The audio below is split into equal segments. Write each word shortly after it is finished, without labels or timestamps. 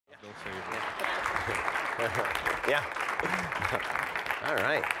Yeah. All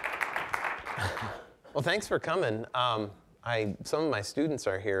right. Well, thanks for coming. Some of my students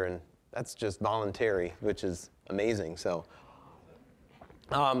are here, and that's just voluntary, which is amazing. So,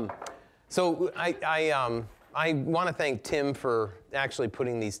 I want to thank Tim for actually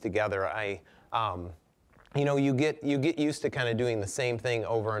putting these together. You know, you get used to kind of doing the same thing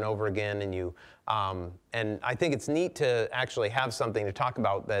over and over again, and I think it's neat to actually have something to talk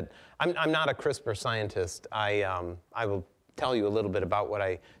about. That I'm not a CRISPR scientist. I will tell you a little bit about what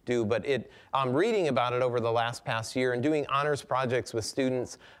I do, but reading about it over the past year and doing honors projects with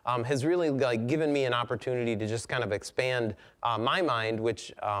students has really given me an opportunity to just kind of expand my mind,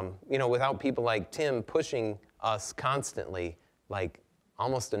 which you know, without people like Tim pushing us constantly, like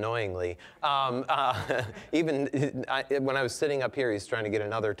almost annoyingly. Even when I was sitting up here, he's trying to get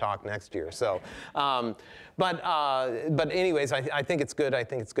another talk next year. So, but anyways, I think it's good. I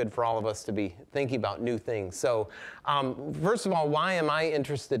think it's good for all of us to be thinking about new things. So, first of all, why am I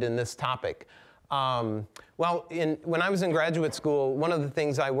interested in this topic? Well, when I was in graduate school, one of the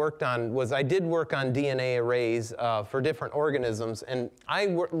things I worked on was I did work on DNA arrays for different organisms, and I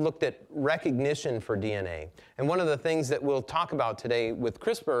looked at recognition for DNA. And one of the things that we'll talk about today with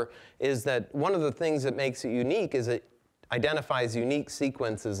CRISPR is that one of the things that makes it unique is it identifies unique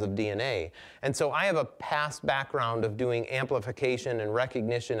sequences of DNA. And so I have a past background of doing amplification and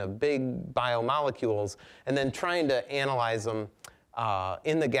recognition of big biomolecules and then trying to analyze them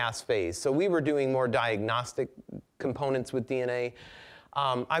in the gas phase. So we were doing more diagnostic components with DNA.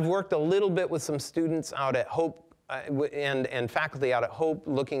 I've worked a little bit with some students out at Hope and faculty out at Hope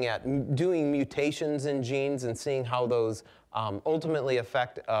looking at doing mutations in genes and seeing how those ultimately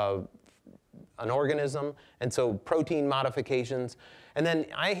affect an organism, and so protein modifications. And then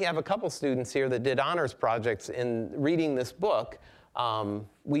I have a couple students here that did honors projects in reading this book.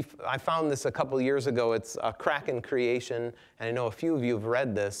 I found this a couple years ago. It's a Kraken creation, and I know a few of you have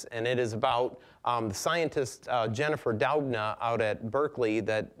read this, and it is about the scientist Jennifer Doudna out at Berkeley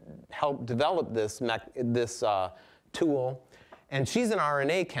that helped develop this tool. And she's an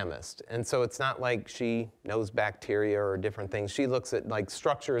RNA chemist, and so it's not like she knows bacteria or different things. She looks at like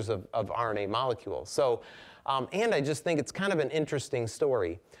structures of RNA molecules. So, and I just think it's kind of an interesting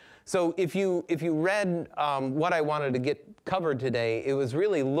story. So if you read what I wanted to get covered today, it was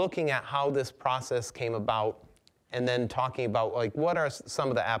really looking at how this process came about and then talking about like what are some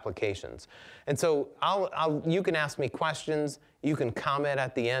of the applications. And so you can ask me questions, you can comment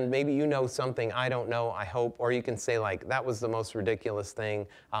at the end, maybe you know something I don't know, I hope, or you can say like, that was the most ridiculous thing,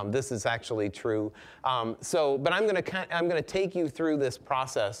 this is actually true. But I'm gonna take you through this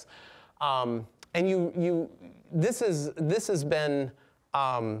process. And this has been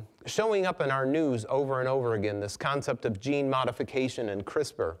showing up in our news over and over again, this concept of gene modification and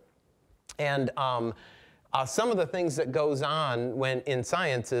CRISPR. And some of the things that goes on in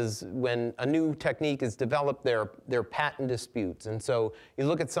science is when a new technique is developed, there are patent disputes. And so you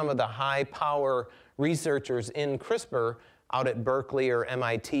look at some of the high power researchers in CRISPR out at Berkeley or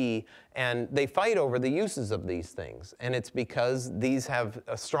MIT, and they fight over the uses of these things. And it's because these have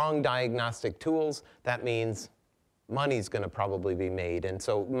strong diagnostic tools. That means money's going to probably be made, and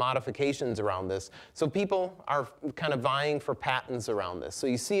so modifications around this. So people are kind of vying for patents around this. So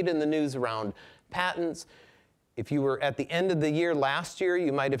you see it in the news around patents. If you were at the end of the year last year,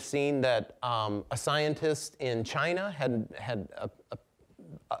 you might have seen that a scientist in China had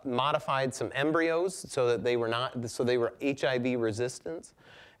modified some embryos so that they were HIV resistant.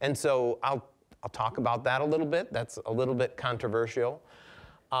 And so I'll talk about that a little bit. That's a little bit controversial.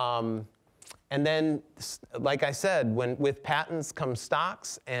 And then, like I said, with patents come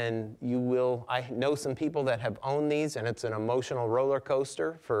stocks, and I know some people that have owned these, and it's an emotional roller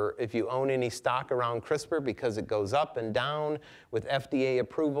coaster for if you own any stock around CRISPR, because it goes up and down with FDA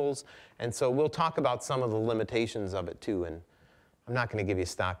approvals. And so we'll talk about some of the limitations of it too. And I'm not going to give you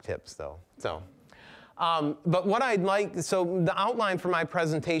stock tips though. But what I'd like, so the outline for my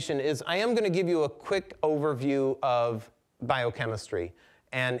presentation is I am going to give you a quick overview of biochemistry.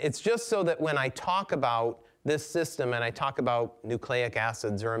 And it's just so that when I talk about this system and I talk about nucleic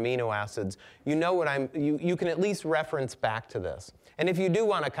acids or amino acids, you know what you can at least reference back to this. And if you do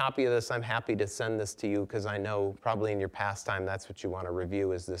want a copy of this, I'm happy to send this to you, because I know probably in your pastime that's what you want to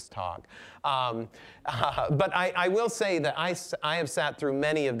review is this talk. But I will say that I have sat through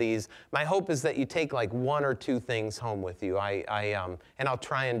many of these. My hope is that you take like one or two things home with you. And I'll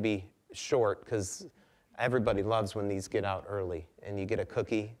try and be short, because everybody loves when these get out early and you get a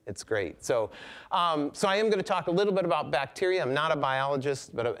cookie. It's great. So I am going to talk a little bit about bacteria. I'm not a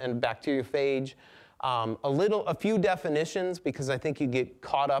biologist, but a bacteriophage. A few definitions, because I think you get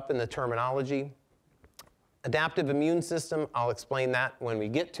caught up in the terminology. Adaptive immune system, I'll explain that when we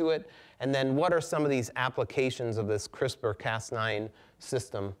get to it. And then what are some of these applications of this CRISPR-Cas9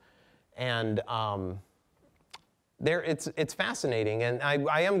 system? And it's fascinating. And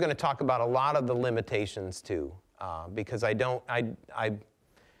I am going to talk about a lot of the limitations too, because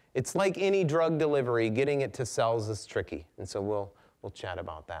it's like any drug delivery, getting it to cells is tricky. And so we'll chat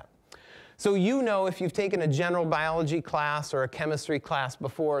about that. So you know, if you've taken a general biology class or a chemistry class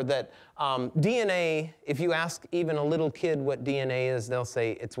before, that DNA, if you ask even a little kid what DNA is, they'll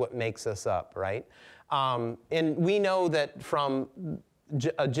say it's what makes us up, right? And we know that from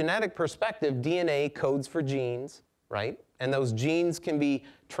a genetic perspective, DNA codes for genes, right? And those genes can be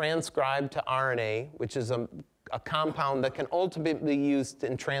transcribed to RNA, which is a compound that can ultimately be used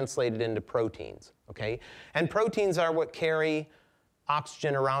and translated into proteins, okay? And proteins are what carry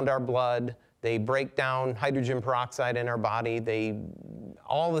oxygen around our blood. They break down hydrogen peroxide in our body.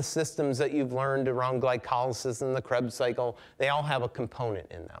 All the systems that you've learned around glycolysis and the Krebs cycle, they all have a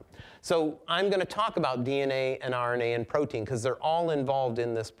component in them. So I'm going to talk about DNA and RNA and protein because they're all involved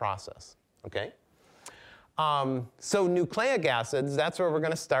in this process, okay? So nucleic acids, that's where we're going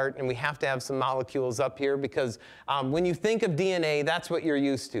to start, and we have to have some molecules up here because when you think of DNA, that's what you're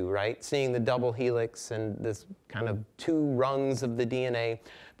used to, right? Seeing the double helix and this kind of 2 rungs of the DNA.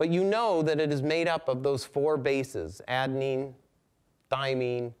 But you know that it is made up of those 4 bases, adenine,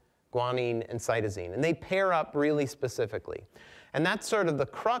 thymine, guanine, and cytosine. And they pair up really specifically. And that's sort of the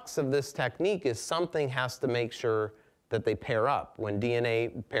crux of this technique, is something has to make sure that they pair up when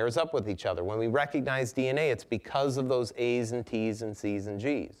DNA pairs up with each other. When we recognize DNA, it's because of those A's and T's and C's and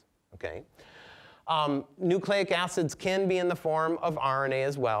G's, okay? Nucleic acids can be in the form of RNA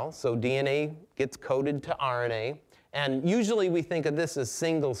as well. So DNA gets coded to RNA. And usually we think of this as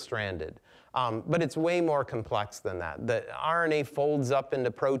single-stranded. But it's way more complex than that. The RNA folds up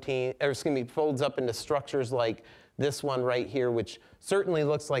into folds up into structures like this one right here, which certainly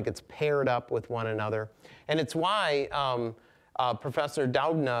looks like it's paired up with one another. And it's why Professor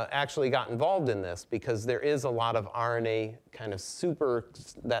Doudna actually got involved in this, because there is a lot of RNA kind of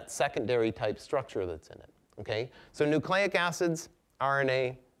that secondary type structure that's in it, okay? So nucleic acids,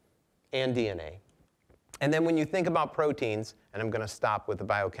 RNA, and DNA. And then when you think about proteins, and I'm going to stop with the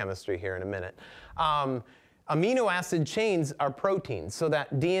biochemistry here in a minute, amino acid chains are proteins. So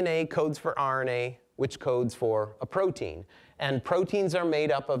that DNA codes for RNA, which codes for a protein. And proteins are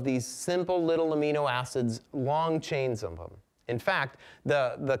made up of these simple little amino acids, long chains of them. In fact,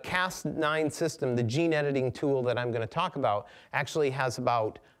 the Cas9 system, the gene editing tool that I'm going to talk about, actually has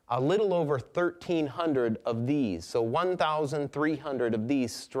about a little over 1,300 of these. So 1,300 of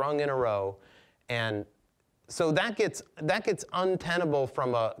these strung in a row. And so that gets untenable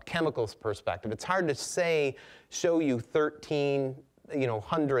from a chemicals perspective. It's hard to show you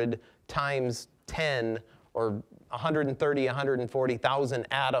 1,300 times 10 or 130, 140,000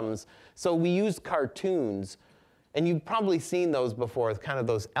 atoms. So we use cartoons. And you've probably seen those before, kind of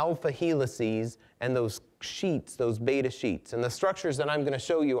those alpha helices and those sheets, those beta sheets. And the structures that I'm going to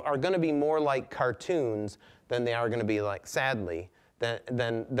show you are going to be more like cartoons than they are going to be like, sadly,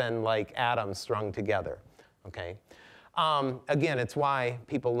 than like atoms strung together. Okay? Again, it's why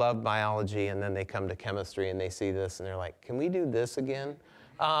people love biology, and then they come to chemistry and they see this and they're like, can we do this again?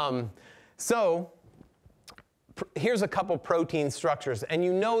 Here's a couple protein structures, and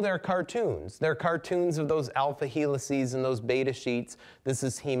you know they're cartoons. They're cartoons of those alpha helices and those beta sheets. This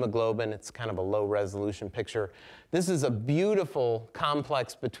is hemoglobin. It's kind of a low-resolution picture. This is a beautiful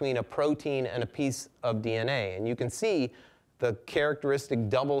complex between a protein and a piece of DNA, and you can see the characteristic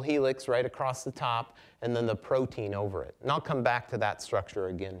double helix right across the top, and then the protein over it. And I'll come back to that structure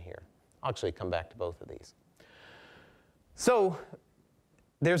again here. I'll actually come back to both of these. So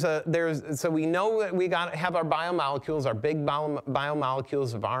so we know that we got to have our biomolecules, our big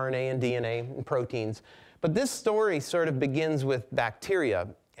biomolecules of RNA and DNA and proteins. But this story sort of begins with bacteria.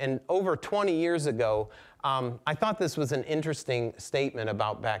 And over 20 years ago, I thought this was an interesting statement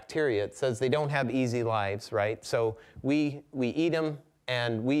about bacteria. It says they don't have easy lives, right? So we eat them,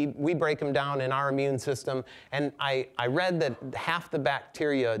 and we break them down in our immune system. And I read that half the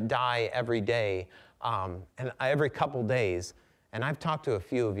bacteria die every day, and every couple days. And I've talked to a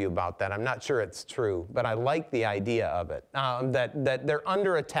few of you about that. I'm not sure it's true, but I like the idea of it, that they're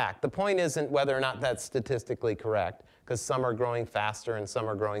under attack. The point isn't whether or not that's statistically correct, because some are growing faster and some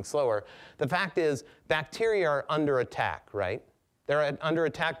are growing slower. The fact is, bacteria are under attack, right? They're under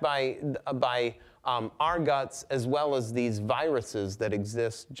attack by our guts, as well as these viruses that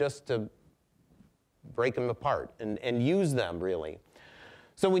exist just to break them apart and use them, really.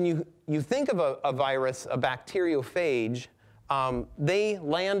 So when you think of a virus, a bacteriophage, they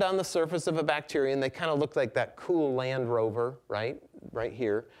land on the surface of a bacteria, and they kind of look like that cool Land Rover, right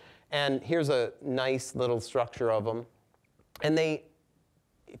here. And here's a nice little structure of them. And they,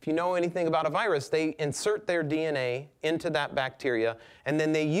 if you know anything about a virus, they insert their DNA into that bacteria, and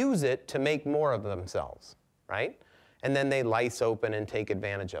then they use it to make more of themselves, right? And then they lyse open and take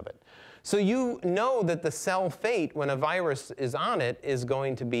advantage of it. So you know that the cell fate when a virus is on it is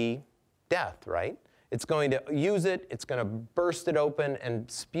going to be death, right? It's going to use it, it's going to burst it open and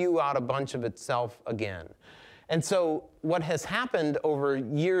spew out a bunch of itself again. And so what has happened over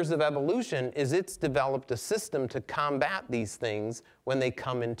years of evolution is it's developed a system to combat these things when they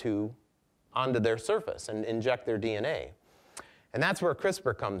come onto their surface and inject their DNA. And that's where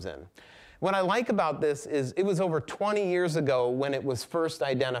CRISPR comes in. What I like about this is it was over 20 years ago when it was first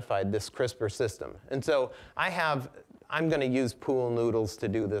identified, this CRISPR system. And so I'm going to use pool noodles to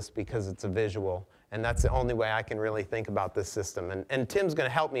do this because it's a visual. And that's the only way I can really think about this system. And Tim's going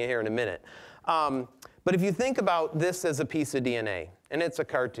to help me here in a minute. But if you think about this as a piece of DNA, and it's a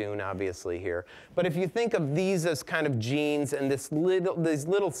cartoon, obviously, here. But if you think of these as kind of genes and these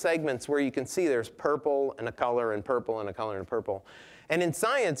little segments where you can see there's purple and a color and purple and a color and purple. And in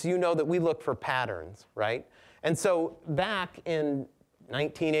science, you know that we look for patterns, right? And so back in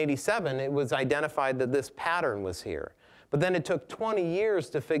 1987, it was identified that this pattern was here. But then it took 20 years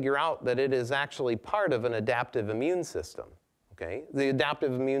to figure out that it is actually part of an adaptive immune system, okay? The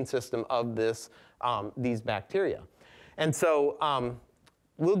adaptive immune system of these bacteria. And so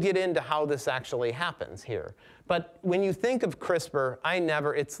we'll get into how this actually happens here. But when you think of CRISPR,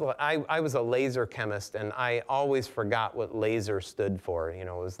 I was a laser chemist, and I always forgot what laser stood for. You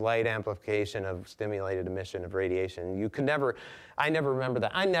know, it was light amplification of stimulated emission of radiation. I never remember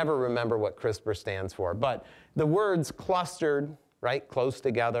that. I never remember what CRISPR stands for. But the words clustered, right, close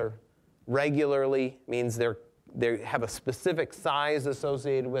together, regularly means they have a specific size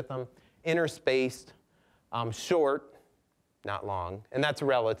associated with them, interspaced, short, not long, and that's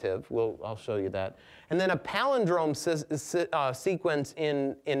relative. I'll show you that. And then a palindrome sequence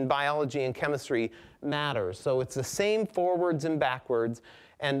in biology and chemistry matters. So it's the same forwards and backwards.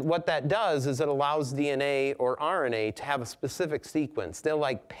 And what that does is it allows DNA or RNA to have a specific sequence. They'll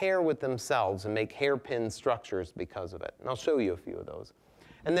like pair with themselves and make hairpin structures because of it. And I'll show you a few of those.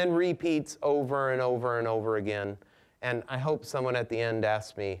 And then repeats over and over and over again. And I hope someone at the end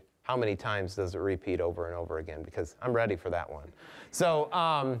asks me, how many times does it repeat over and over again? Because I'm ready for that one.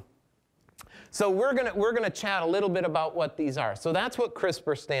 So, so we're gonna chat a little bit about what these are. So that's what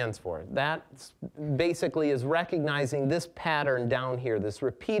CRISPR stands for. That basically is recognizing this pattern down here, this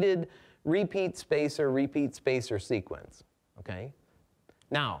repeat spacer sequence. Okay.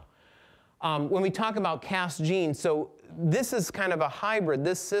 Now, when we talk about Cas genes, so this is kind of a hybrid.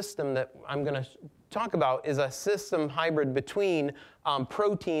 This system that I'm going to talk about is a system hybrid between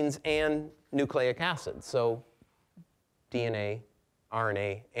proteins and nucleic acids. So DNA,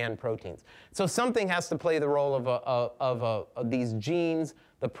 RNA, and proteins. So something has to play the role of these genes,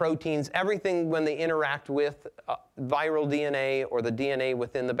 the proteins, everything when they interact with viral DNA or the DNA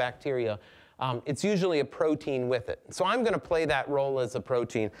within the bacteria. It's usually a protein with it. So I'm going to play that role as a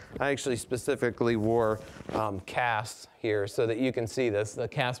protein. I actually specifically wore Cas here so that you can see this, the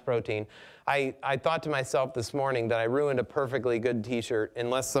Cas protein. I thought to myself this morning that I ruined a perfectly good T-shirt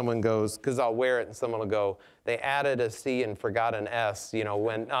unless someone goes, because I'll wear it and someone will go, they added a C and forgot an S, you know,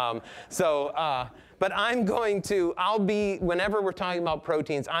 when, but I'm going to, whenever we're talking about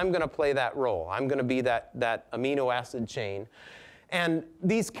proteins, I'm going to play that role. I'm going to be that amino acid chain. And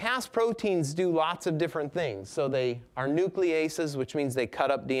these Cas proteins do lots of different things. So they are nucleases, which means they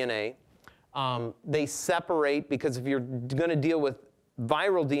cut up DNA. They separate, because if you're going to deal with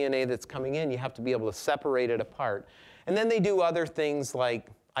viral DNA that's coming in, you have to be able to separate it apart. And then they do other things like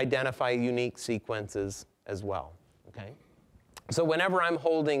identify unique sequences as well. Okay? So whenever I'm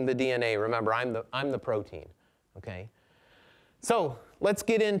holding the DNA, remember, I'm the protein. Okay? So let's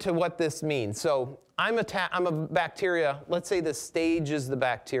get into what this means. So I'm a bacteria. Let's say the stage is the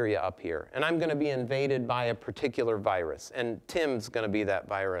bacteria up here, and I'm going to be invaded by a particular virus, and Tim's going to be that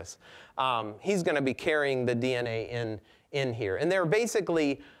virus. He's going to be carrying the DNA in here. And there are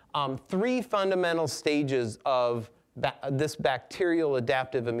basically 3 fundamental stages of this bacterial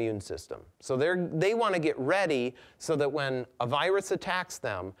adaptive immune system. So they want to get ready so that when a virus attacks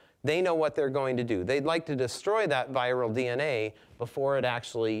them, they know what they're going to do. They'd like to destroy that viral DNA before it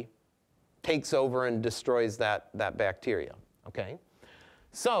actually takes over and destroys that bacteria. Okay?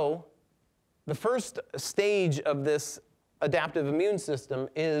 So the first stage of this adaptive immune system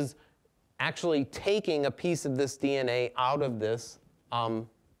is actually taking a piece of this DNA out of this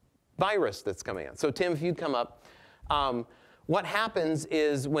virus that's coming out. So Tim, if you'd come up. what happens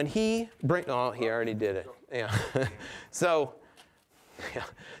is when he oh, he already did it. Yeah. So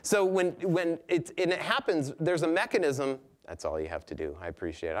when it happens, there's a mechanism. That's all you have to do. I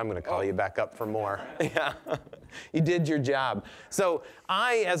appreciate it. I'm going to call you back up for more. Yeah. You did your job. So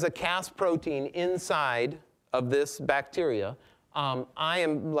I, as a Cas protein inside of this bacteria, I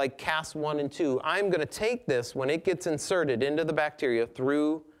am like Cas 1 and 2. I'm going to take this when it gets inserted into the bacteria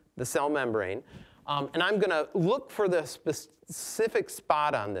through the cell membrane, and I'm going to look for the specific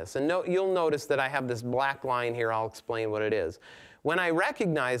spot on this. And you'll notice that I have this black line here. I'll explain what it is. When I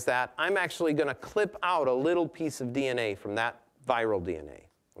recognize that, I'm actually going to clip out a little piece of DNA from that viral DNA,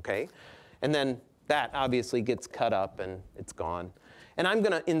 okay? And then that obviously gets cut up and it's gone. And I'm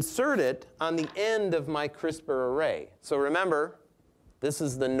going to insert it on the end of my CRISPR array. So remember, this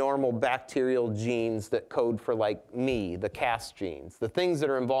is the normal bacterial genes that code for like me, the Cas genes, the things that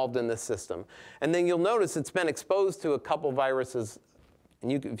are involved in this system. And then you'll notice it's been exposed to a couple viruses.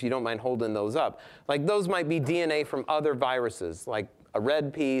 And if you don't mind holding those up, like those might be DNA from other viruses, like a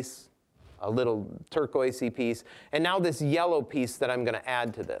red piece, a little turquoisey piece, and now this yellow piece that I'm going to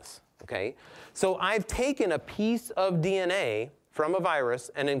add to this, okay? So I've taken a piece of DNA from a virus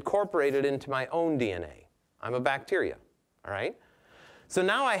and incorporated it into my own DNA. I'm a bacteria, all right? So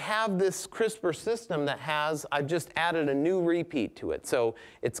now I have this CRISPR system that I've just added a new repeat to it. So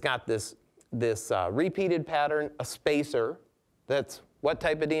it's got this repeated pattern, a spacer, that's what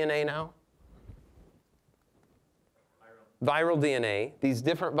type of DNA now? Viral DNA, these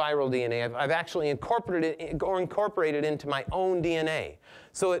different viral DNA. I've actually incorporated into my own DNA.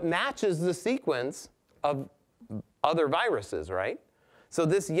 So it matches the sequence of other viruses, right? So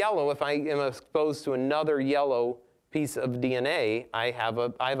this yellow, if I am exposed to another yellow piece of DNA, I have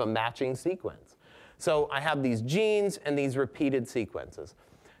a matching sequence. So I have these genes and these repeated sequences.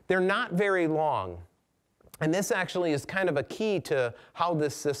 They're not very long. And this actually is kind of a key to how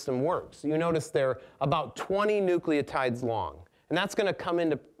this system works. You notice they're about 20 nucleotides long. And that's going to come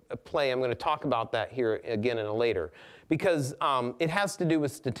into play. I'm going to talk about that here again in a later. Because it has to do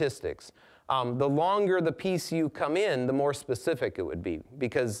with statistics. The longer the piece you come in, the more specific it would be.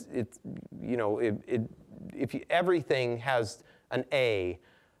 Because if everything has an A,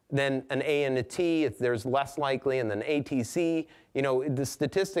 then an A and a T, if there's less likely, and then ATC,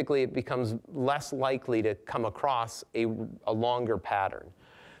 statistically it becomes less likely to come across a longer pattern.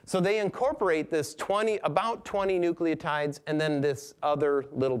 So they incorporate this about 20 nucleotides, and then this other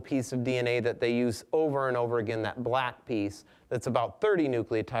little piece of DNA that they use over and over again, that black piece, that's about 30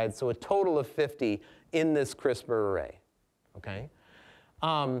 nucleotides, so a total of 50 in this CRISPR array, okay?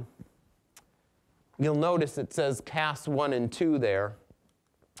 You'll notice it says Cas 1 and 2 there.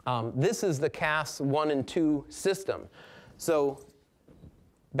 This is the Cas 1 and 2 system. So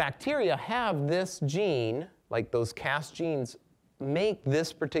bacteria have this gene, like those Cas genes, make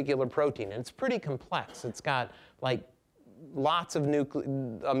this particular protein. And it's pretty complex. It's got like lots of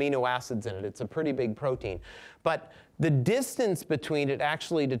amino acids in it. It's a pretty big protein. But the distance between it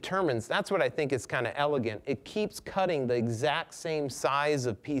actually determines, that's what I think is kind of elegant. It keeps cutting the exact same size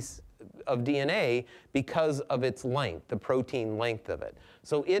of piece of DNA because of its length, the protein length of it.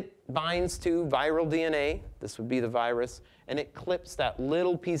 So it binds to viral DNA, this would be the virus, and it clips that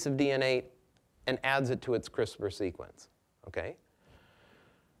little piece of DNA and adds it to its CRISPR sequence, okay?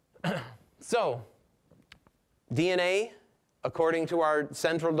 So DNA, according to our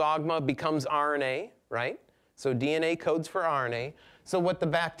central dogma, becomes RNA, right? So DNA codes for RNA. So what the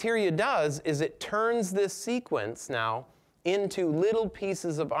bacteria does is it turns this sequence now into little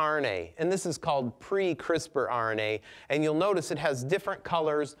pieces of RNA. And this is called pre-CRISPR RNA. And you'll notice it has different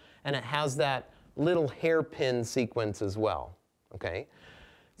colors, and it has that little hairpin sequence as well, okay?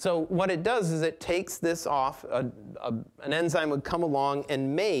 So what it does is it takes this off. An enzyme would come along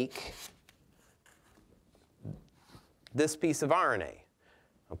and make this piece of RNA,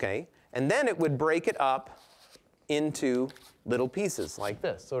 okay? And then it would break it up into little pieces like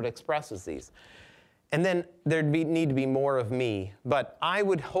this. So it expresses these. And then there'd need to be more of me. But I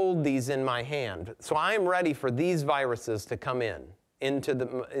would hold these in my hand. So I'm ready for these viruses to come in. And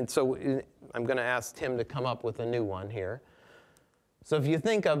so I'm going to ask Tim to come up with a new one here. So if you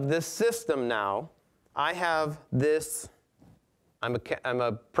think of this system now, I have this. I'm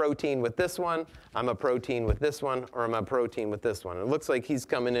a protein with this one. I'm a protein with this one. Or I'm a protein with this one. It looks like he's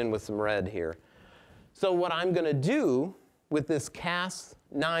coming in with some red here. So what I'm going to do with this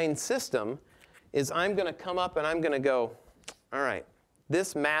Cas9 system is I'm going to come up and I'm going to go, all right,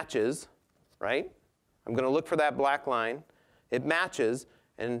 this matches, right? I'm going to look for that black line. It matches,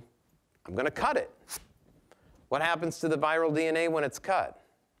 and I'm going to cut it. What happens to the viral DNA when it's cut?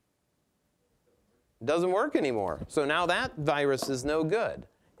 Doesn't work anymore. So now that virus is no good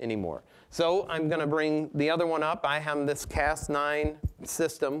anymore. So I'm going to bring the other one up. I have this Cas9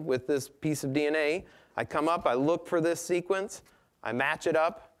 system with this piece of DNA. I come up, I look for this sequence, I match it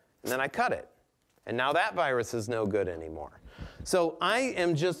up, and then I cut it. And now that virus is no good anymore. So I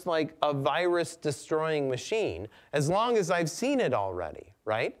am just like a virus-destroying machine as long as I've seen it already,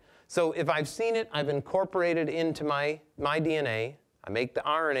 right? So if I've seen it, I've incorporated into my DNA, I make the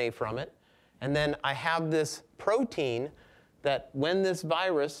RNA from it, and then I have this protein that when this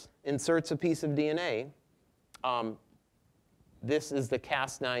virus inserts a piece of DNA, this is the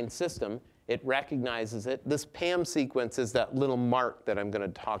Cas9 system. It recognizes it. This PAM sequence is that little mark that I'm going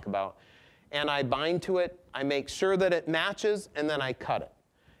to talk about. And I bind to it, I make sure that it matches, and then I cut it.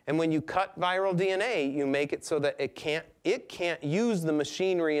 And when you cut viral DNA, you make it so that it can't use the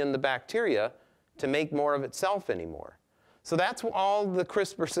machinery in the bacteria to make more of itself anymore. So that's what all the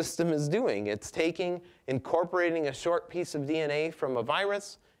CRISPR system is doing. It's incorporating a short piece of DNA from a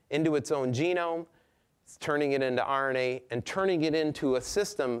virus into its own genome, it's turning it into RNA, and turning it into a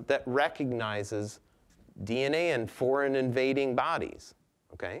system that recognizes DNA and foreign invading bodies,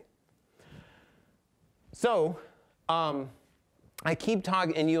 okay? So I keep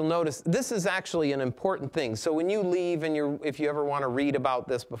talking, and you'll notice this is actually an important thing. So when you leave, and if you ever want to read about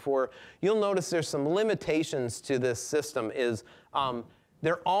this before, you'll notice there's some limitations to this system.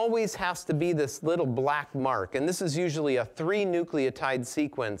 There always has to be this little black mark, and this is usually a 3-nucleotide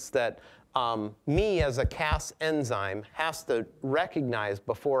sequence that me as a Cas enzyme has to recognize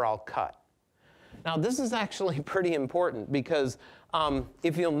before I'll cut. Now this is actually pretty important because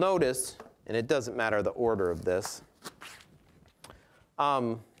if you'll notice, and it doesn't matter the order of this.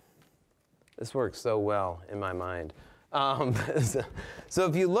 This works so well in my mind. So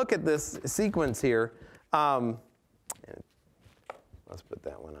if you look at this sequence here, let's put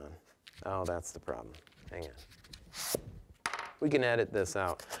that one on. Oh, that's the problem. Hang on. We can edit this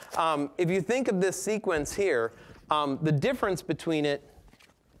out. If you think of this sequence here, the difference between it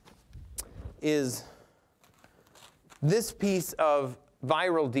is this piece of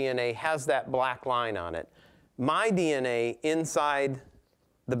viral DNA has that black line on it. My DNA inside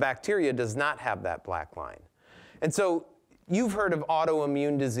the bacteria does not have that black line. And so you've heard of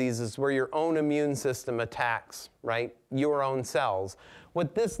autoimmune diseases where your own immune system attacks, right, your own cells.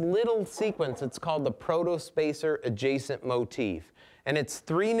 With this little sequence, it's called the protospacer adjacent motif. And it's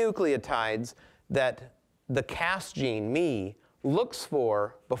 3 nucleotides that the Cas gene, me, looks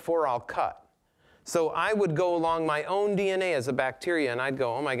for before I'll cut. So I would go along my own DNA as a bacteria, and I'd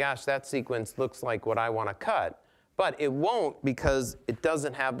go, oh my gosh, that sequence looks like what I want to cut. But it won't because it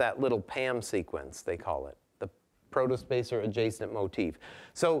doesn't have that little PAM sequence, they call it, the protospacer adjacent motif.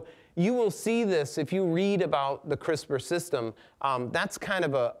 So you will see this if you read about the CRISPR system. That's kind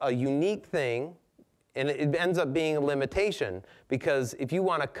of a unique thing, and it ends up being a limitation because if you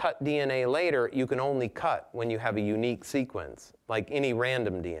want to cut DNA later, you can only cut when you have a unique sequence, like any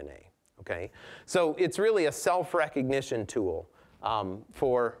random DNA. Okay? So it's really a self-recognition tool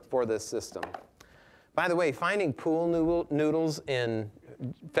for this system. By the way, finding pool noodles in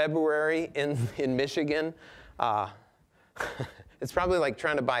February in Michigan, it's probably like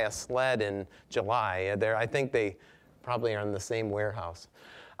trying to buy a sled in July. I think they probably are in the same warehouse,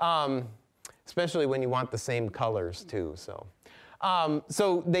 especially when you want the same colors too. So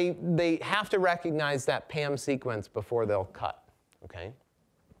they have to recognize that PAM sequence before they'll cut. Okay.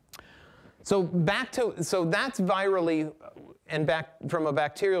 So that's virally, and back from a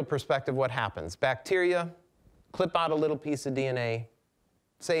bacterial perspective, what happens? Bacteria clip out a little piece of DNA,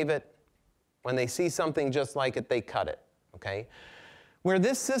 save it. When they see something just like it, they cut it. Okay? Where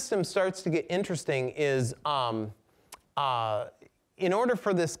this system starts to get interesting is in order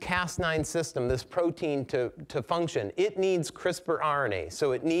for this Cas9 system, this protein to function, it needs CRISPR RNA.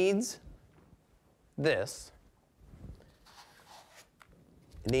 So it needs this.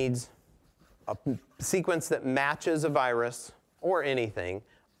 It needs a sequence that matches a virus or anything,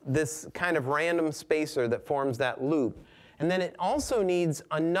 this kind of random spacer that forms that loop. And then it also needs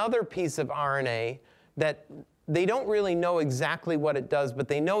another piece of RNA that they don't really know exactly what it does, but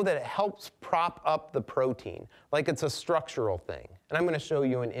they know that it helps prop up the protein, like it's a structural thing. And I'm going to show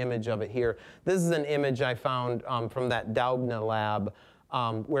you an image of it here. This is an image I found from that Daubner lab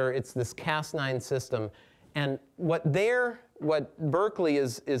where it's this Cas9 system. And what Berkeley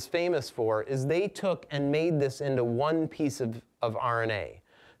is famous for is they took and made this into one piece of RNA.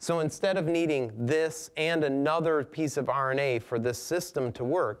 So instead of needing this and another piece of RNA for this system to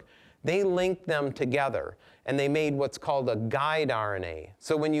work, they linked them together, and they made what's called a guide RNA.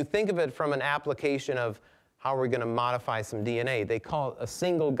 So when you think of it from an application of how are we going to modify some DNA? They call it a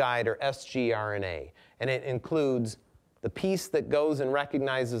single guide, or sgRNA. And it includes the piece that goes and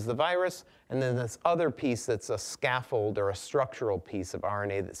recognizes the virus, and then this other piece that's a scaffold or a structural piece of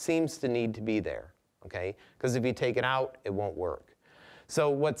RNA that seems to need to be there, okay? Because if you take it out, it won't work.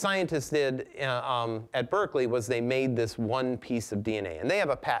 So what scientists did at Berkeley was they made this one piece of DNA, and they have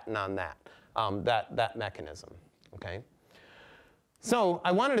a patent on that, that mechanism, okay? So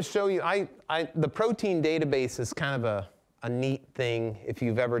I wanted to show you, the protein database is kind of a neat thing if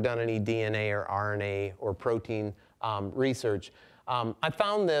you've ever done any DNA or RNA or protein research. I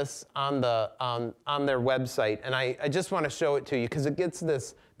found this on their website, and I just want to show it to you because it gets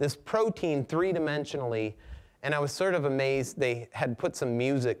this protein three-dimensionally, and I was sort of amazed they had put some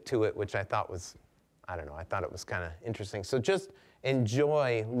music to it, which I thought was, I don't know, I thought it was kind of interesting. So just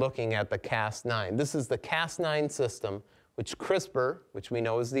enjoy looking at the Cas9. This is the Cas9 system, which CRISPR, which we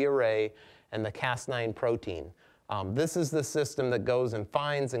know is the array, and the Cas9 protein. This is the system that goes and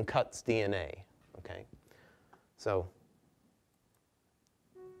finds and cuts DNA, okay? So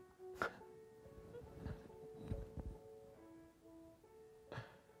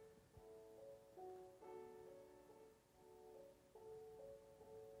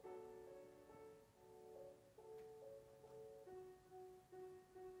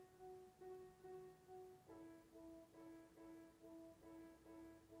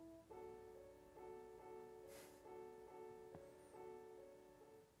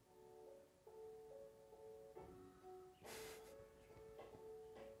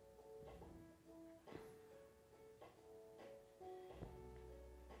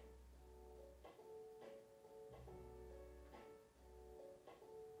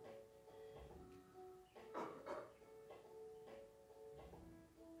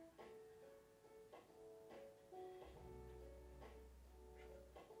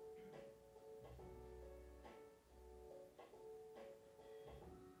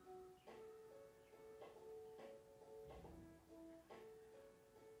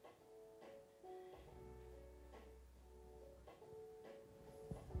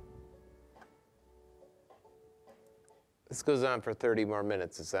this goes on for 30 more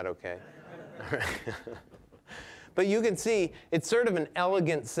minutes. Is that okay? All right. But you can see it's sort of an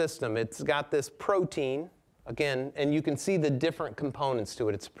elegant system. It's got this protein, again, and you can see the different components to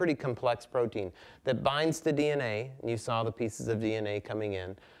it. It's a pretty complex protein that binds to DNA, and you saw the pieces of DNA coming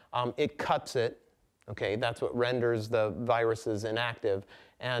in. It cuts it, okay? That's what renders the viruses inactive.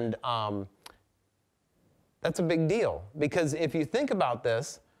 And that's a big deal, because if you think about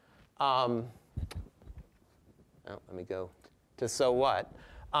this, let me go to so what.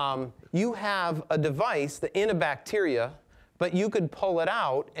 You have a device in a bacteria, but you could pull it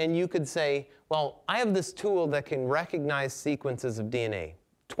out and you could say, well, I have this tool that can recognize sequences of DNA.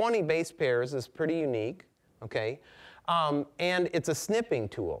 20 base pairs is pretty unique, okay? And it's a snipping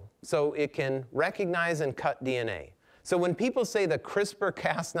tool, so it can recognize and cut DNA. So when people say the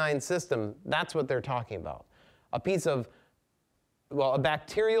CRISPR-Cas9 system, that's what they're talking about. A piece of, well, a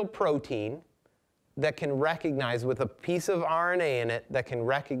bacterial protein that can recognize, with a piece of RNA in it, that can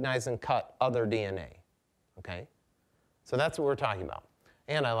recognize and cut other DNA, okay? So that's what we're talking about.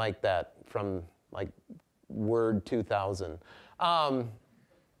 And I like that from like Word 2000.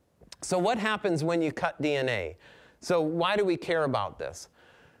 So what happens when you cut DNA? So why do we care about this?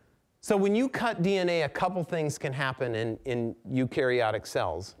 So when you cut DNA, a couple things can happen in eukaryotic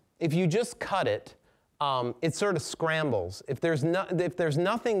cells. If you just cut it, it sort of scrambles. If there's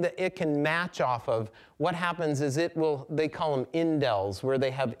nothing that it can match off of, what happens is it will, they call them indels, where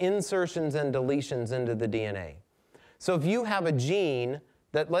they have insertions and deletions into the DNA. So if you have a gene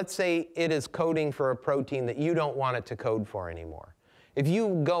that, let's say it is coding for a protein that you don't want it to code for anymore, if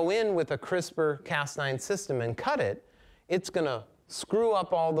you go in with a CRISPR-Cas9 system and cut it, it's going to screw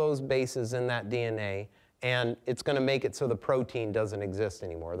up all those bases in that DNA, and it's going to make it so the protein doesn't exist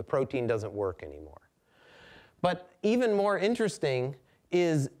anymore. The protein doesn't work anymore. But even more interesting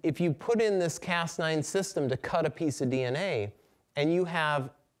is if you put in this Cas9 system to cut a piece of DNA, and you have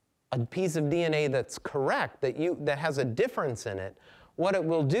a piece of DNA that's correct, that has a difference in it, what it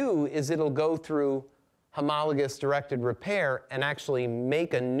will do is it'll go through homologous directed repair and actually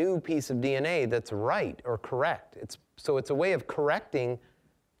make a new piece of DNA that's right or correct. So it's a way of correcting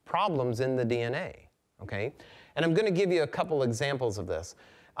problems in the DNA, okay? And I'm going to give you a couple examples of this.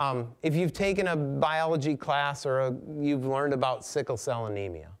 If you've taken a biology class or you've learned about sickle cell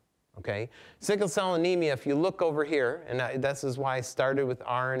anemia, okay? Sickle cell anemia, if you look over here, and this is why I started with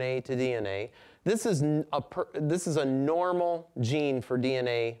RNA to DNA, this is a normal gene for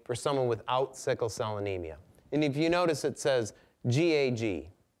DNA for someone without sickle cell anemia. And if you notice, it says GAG,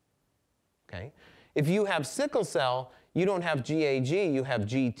 okay? If you have sickle cell, you don't have GAG, you have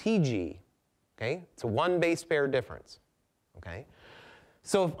GTG. Okay? It's a 1 base pair difference. Okay?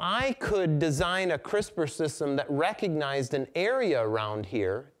 So if I could design a CRISPR system that recognized an area around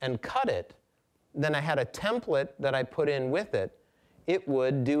here and cut it, then I had a template that I put in with it, it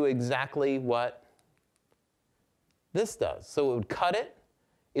would do exactly what this does. So it would cut it,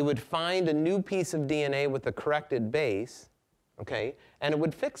 it would find a new piece of DNA with the corrected base, okay, and it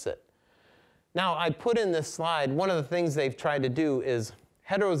would fix it. Now, I put in this slide, one of the things they've tried to do is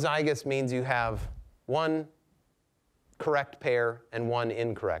heterozygous means you have 1 correct pair and 1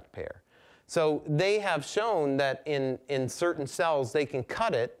 incorrect pair. So they have shown that in certain cells, they can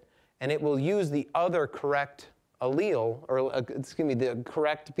cut it, and it will use the other correct allele, or excuse me, the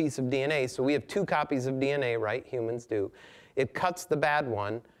correct piece of DNA. So we have 2 copies of DNA, right? Humans do. It cuts the bad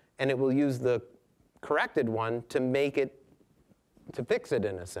one, and it will use the corrected one to make it, to fix it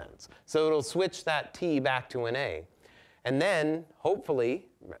in a sense. So it'll switch that T back to an A. And then, hopefully,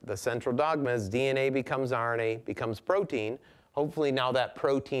 the central dogma is DNA becomes RNA, becomes protein. Hopefully now that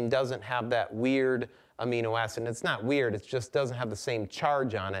protein doesn't have that weird amino acid. And it's not weird, it just doesn't have the same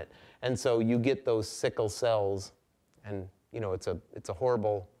charge on it. And so you get those sickle cells, and you know, it's a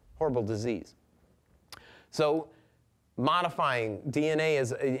horrible, horrible disease. So modifying DNA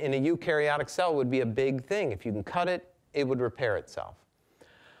in a eukaryotic cell would be a big thing. If you can cut it, it would repair itself.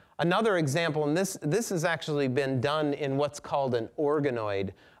 Another example, and this has actually been done in what's called an organoid.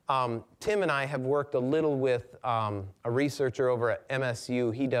 Tim and I have worked a little with a researcher over at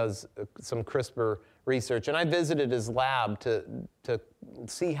MSU. He does some CRISPR research, and I visited his lab to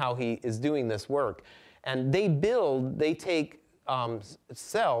see how he is doing this work. And they take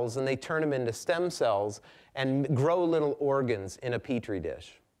cells and they turn them into stem cells and grow little organs in a petri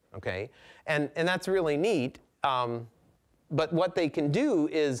dish, okay? And that's really neat. But what they can do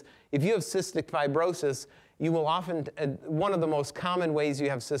is, if you have cystic fibrosis, you will often, one of the most common ways you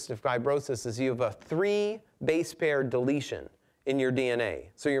have cystic fibrosis is you have a 3 base pair deletion in your DNA.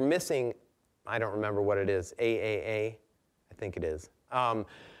 So you're missing, I don't remember what it is, AAA, I think it is.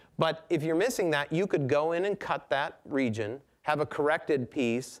 But if you're missing that, you could go in and cut that region, have a corrected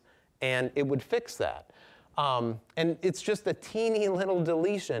piece, and it would fix that. And it's just a teeny little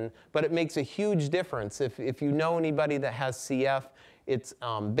deletion, but it makes a huge difference. If you know anybody that has CF, it's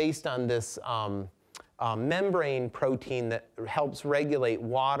based on this membrane protein that helps regulate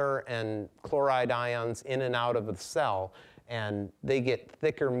water and chloride ions in and out of the cell. And they get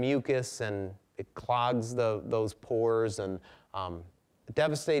thicker mucus, and it clogs those pores, and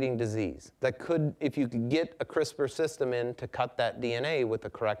devastating disease that could, if you could get a CRISPR system in to cut that DNA with the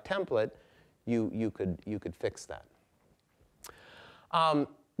correct template, you could fix that.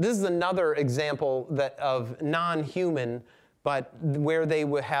 This is another example of non-human, but where they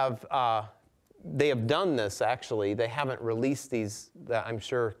would have done this actually. They haven't released these. I'm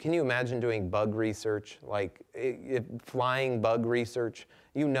sure. Can you imagine doing bug research, like flying bug research?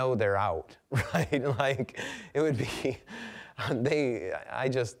 You know they're out, right? Like it would be. I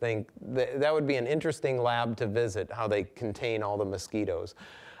just think that would be an interesting lab to visit, how they contain all the mosquitoes.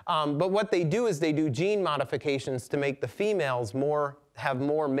 But what they do is they do gene modifications to make the females have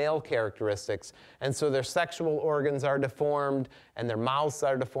more male characteristics. And so their sexual organs are deformed, and their mouths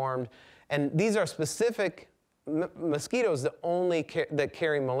are deformed. And these are specific mosquitoes that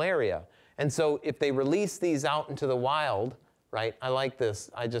carry malaria. And so if they release these out into the wild, right? I like this.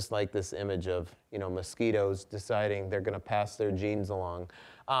 I just like this image of, you know, mosquitoes deciding they're going to pass their genes along.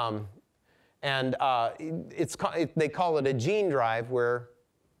 They call it a gene drive, where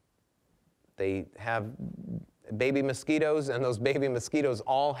they have baby mosquitoes, and those baby mosquitoes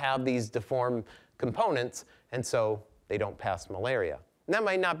all have these deformed components, and so they don't pass malaria. And that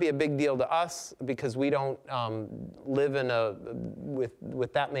might not be a big deal to us because we don't live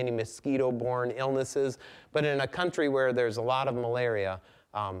with that many mosquito-borne illnesses, but in a country where there's a lot of malaria,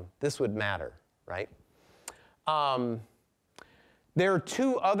 this would matter, right? There are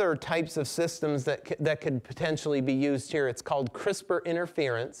 2 other types of systems that could potentially be used here. It's called CRISPR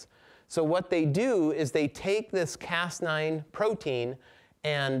interference. So what they do is they take this Cas9 protein,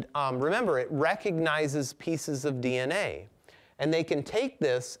 and remember, it recognizes pieces of DNA. And they can take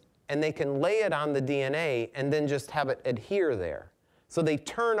this and they can lay it on the DNA and then just have it adhere there. So they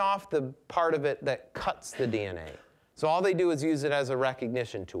turn off the part of it that cuts the DNA. So all they do is use it as a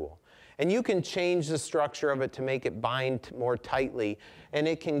recognition tool. And you can change the structure of it to make it bind more tightly. And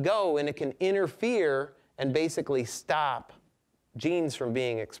it can go and it can interfere and basically stop genes from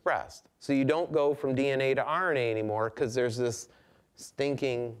being expressed. So you don't go from DNA to RNA anymore because there's this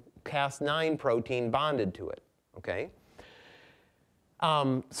stinking Cas9 protein bonded to it, okay?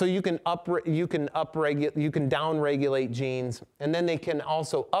 So you can downregulate genes, and then they can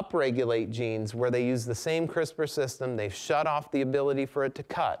also upregulate genes where they use the same CRISPR system. They've shut off the ability for it to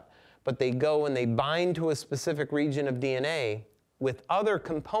cut, but they go and they bind to a specific region of DNA with other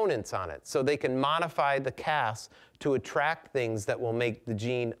components on it. So they can modify the Cas to attract things that will make the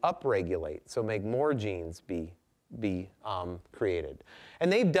gene upregulate, so make more genes be created. And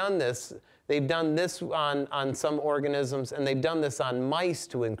they've done this. They've done this on some organisms, and they've done this on mice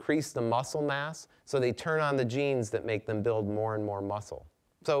to increase the muscle mass. So they turn on the genes that make them build more and more muscle.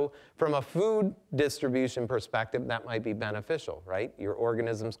 So from a food distribution perspective, that might be beneficial, right? Your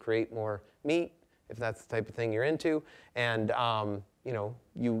organisms create more meat, if that's the type of thing you're into, and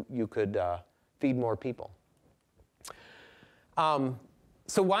you could feed more people.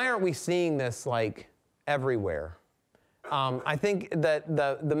 So why aren't we seeing this like everywhere? I think that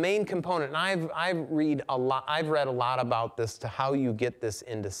the main component, and I've read a lot about this, to how you get this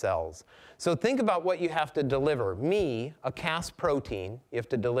into cells. So think about what you have to deliver. A Cas protein, you have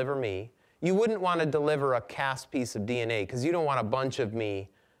to deliver me. You wouldn't want to deliver a Cas piece of DNA because you don't want a bunch of me.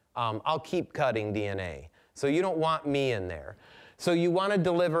 I'll keep cutting DNA. So you don't want me in there. So you want to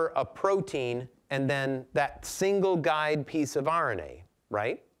deliver a protein and then that single guide piece of RNA,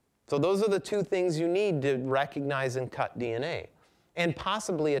 right? So those are the two things you need to recognize and cut DNA. And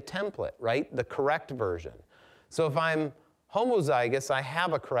possibly a template, right? The correct version. So if I'm homozygous, I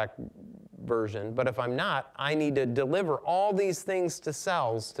have a correct version, but if I'm not, I need to deliver all these things to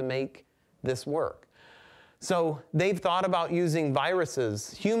cells to make this work. So they've thought about using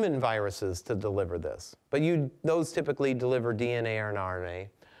viruses, human viruses, to deliver this. But those typically deliver DNA or an RNA.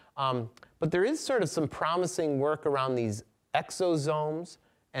 But there is sort of some promising work around these exosomes,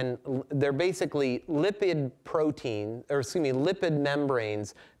 and they're basically lipid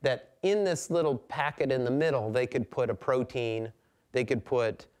membranes that in this little packet in the middle, they could put a protein, they could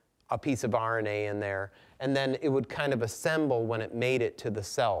put a piece of RNA in there, and then it would kind of assemble when it made it to the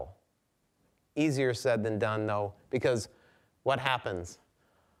cell. Easier said than done, though, because what happens?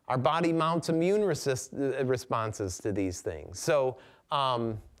 Our body mounts immune responses to these things. So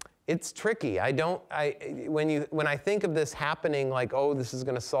it's tricky. When I think of this happening, like, oh, this is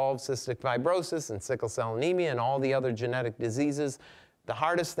going to solve cystic fibrosis and sickle cell anemia and all the other genetic diseases, the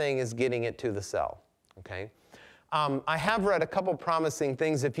hardest thing is getting it to the cell. Okay? I have read a couple promising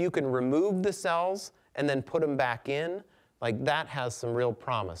things. If you can remove the cells and then put them back in, like, that has some real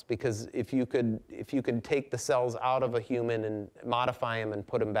promise, because if you could take the cells out of a human and modify them and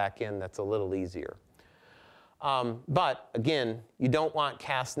put them back in, that's a little easier. But again, you don't want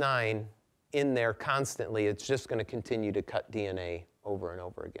Cas9 in there constantly. It's just going to continue to cut DNA over and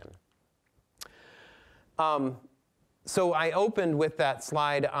over again. So I opened with that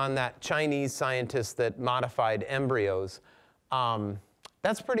slide on that Chinese scientist that modified embryos.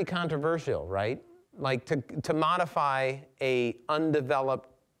 That's pretty controversial, right? Like, to modify a undeveloped,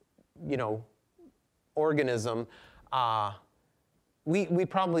 organism, we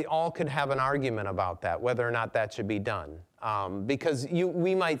probably all could have an argument about that, whether or not that should be done. Because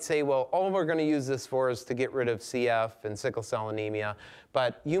we might say, well, all we're going to use this for is to get rid of CF and sickle cell anemia.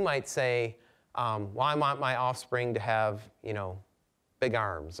 But you might say, well, I want my offspring to have, big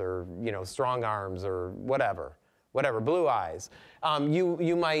arms, or, strong arms, or whatever, blue eyes.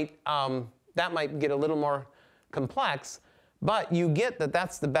 You might, that might get a little more complex, but you get that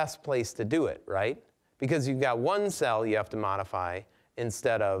that's the best place to do it, right? Because you've got one cell you have to modify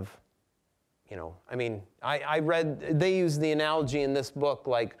instead of, I read, they use the analogy in this book,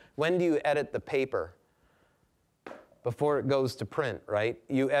 like, when do you edit the paper? Before it goes to print, right?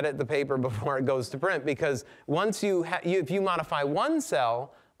 You edit the paper before it goes to print, because once if you modify one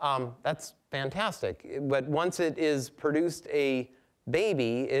cell, that's fantastic. But once it is produced a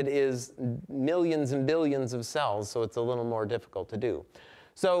baby, it is millions and billions of cells, so it's a little more difficult to do.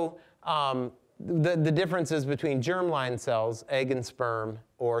 So the differences between germline cells, egg and sperm,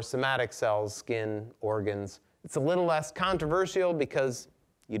 or somatic cells, skin, organs, it's a little less controversial because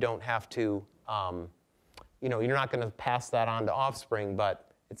you don't have to, you're not going to pass that on to offspring,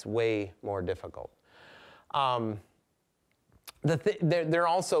 but it's way more difficult. There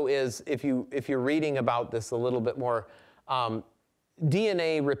also is, if you're reading about this a little bit more,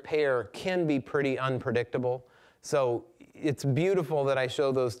 DNA repair can be pretty unpredictable. So it's beautiful that I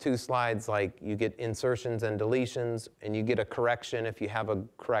show those two slides, like you get insertions and deletions, and you get a correction if you have a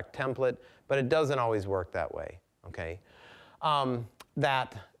correct template, but it doesn't always work that way, okay?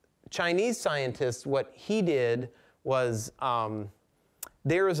 That Chinese scientist, what he did was,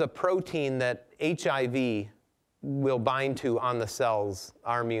 there is a protein that HIV will bind to on the cells,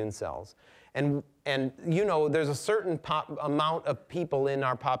 our immune cells. And you know, there's a certain amount of people in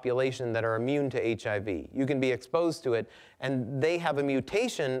our population that are immune to HIV. You can be exposed to it, and they have a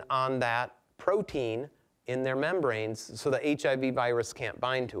mutation on that protein in their membranes, so the HIV virus can't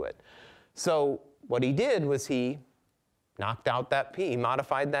bind to it. So what he did was he knocked out that P,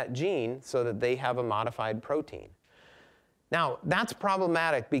 modified that gene so that they have a modified protein. Now, that's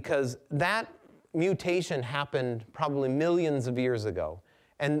problematic because that mutation happened probably millions of years ago.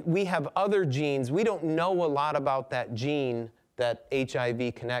 And we have other genes. We don't know a lot about that gene that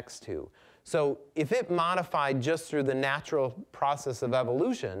HIV connects to. So if it modified just through the natural process of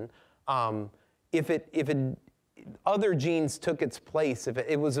evolution, if other genes took its place, if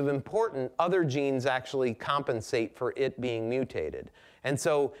it was important, other genes actually compensate for it being mutated. And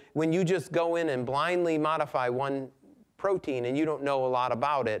so when you just go in and blindly modify one protein and you don't know a lot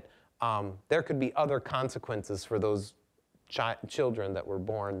about it, there could be other consequences for those children that were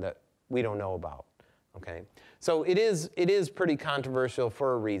born that we don't know about. Okay? So it is pretty controversial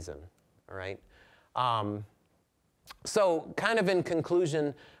for a reason. All right? So kind of in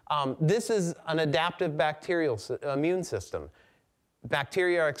conclusion, this is an adaptive bacterial immune system.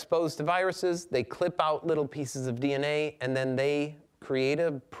 Bacteria are exposed to viruses, they clip out little pieces of DNA, and then they create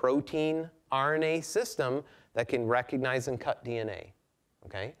a protein RNA system that can recognize and cut DNA.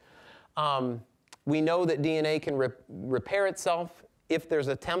 Okay? We know that DNA can repair itself if there's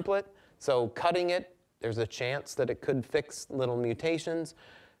a template, so cutting it, there's a chance that it could fix little mutations.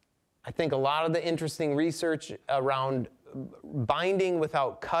 I think a lot of the interesting research around binding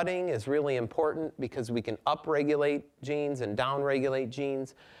without cutting is really important because we can upregulate genes and downregulate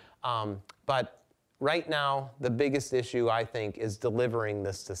genes. But right now, the biggest issue, I think, is delivering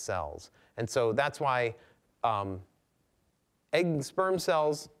this to cells. And so that's why egg and sperm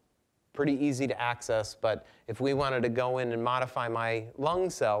cells, pretty easy to access, but if we wanted to go in and modify my lung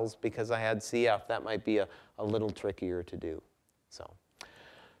cells because I had CF, that might be a little trickier to do.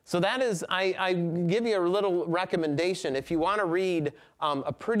 So that is, I give you a little recommendation. If you want to read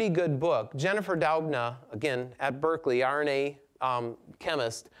a pretty good book, Jennifer Doudna, again, at Berkeley, RNA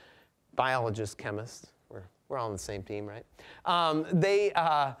chemist, biologist chemist, we're all on the same team, right?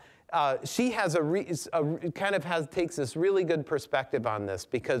 She has takes this really good perspective on this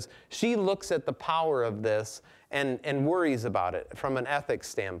because she looks at the power of this and worries about it from an ethics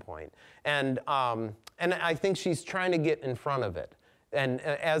standpoint. And I think she's trying to get in front of it. And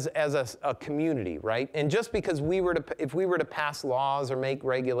as a community, right? And just because if we were to pass laws or make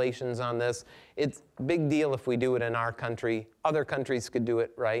regulations on this, it's a big deal if we do it in our country. Other countries could do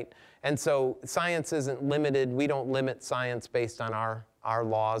it, right? And so science isn't limited. We don't limit science based on our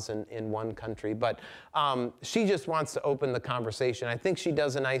laws in one country. But she just wants to open the conversation. I think she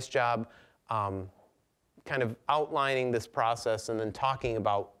does a nice job kind of outlining this process and then talking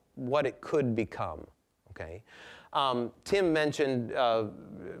about what it could become, okay? Tim mentioned,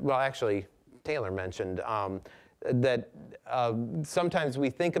 well, actually, Taylor mentioned that sometimes we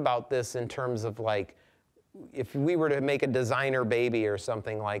think about this in terms of like, if we were to make a designer baby or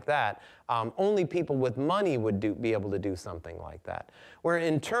something like that, only people with money would be able to do something like that. Where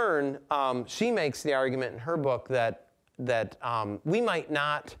in turn, she makes the argument in her book that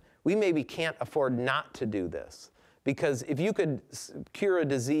we maybe can't afford not to do this. Because if you could cure a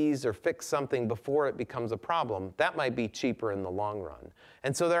disease or fix something before it becomes a problem, that might be cheaper in the long run.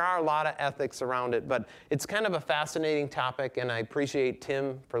 And so there are a lot of ethics around it, but it's kind of a fascinating topic, and I appreciate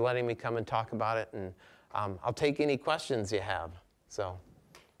Tim for letting me come and talk about it, and I'll take any questions you have. So,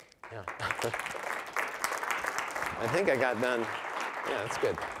 yeah. I think I got done. Yeah, that's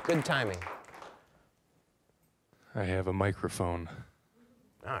good. Good timing. I have a microphone.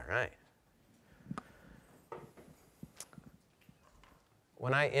 All right.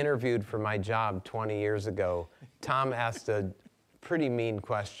 When I interviewed for my job 20 years ago, Tom asked a pretty mean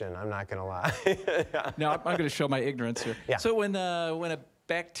question, I'm not going to lie. Now, I'm going to show my ignorance here. Yeah. So when a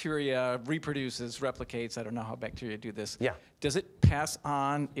bacteria reproduces, replicates, I don't know how bacteria do this, yeah. Does it pass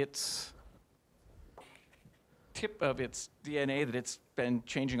on its tip of its DNA that it's been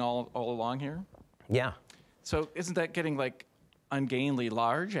changing all along here? Yeah. So isn't that getting like ungainly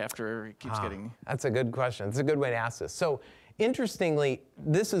large after it keeps getting... That's a good question. It's a good way to ask this. So interestingly,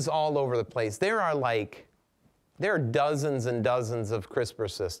 this is all over the place. There are dozens and dozens of CRISPR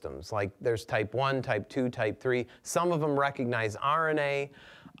systems. Like there's type 1, type 2, type 3. Some of them recognize RNA.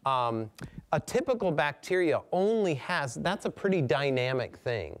 A typical bacteria only has, that's a pretty dynamic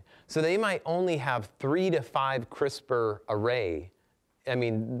thing. So they might only have 3 to 5 CRISPR array. I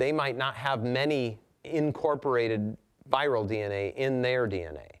mean, they might not have many incorporated viral DNA in their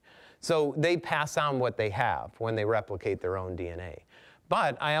DNA. So they pass on what they have when they replicate their own DNA.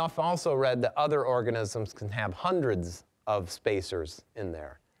 But I have also read that other organisms can have hundreds of spacers in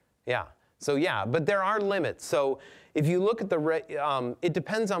there. Yeah. So yeah, but there are limits. So if you look at the, it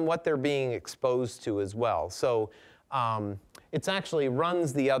depends on what they're being exposed to as well. So it actually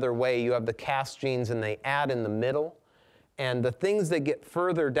runs the other way. You have the Cas genes, and they add in the middle. And the things that get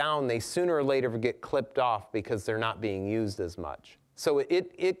further down, they sooner or later get clipped off because they're not being used as much. So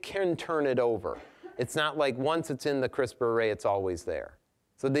it can turn it over. It's not like once it's in the CRISPR array, it's always there.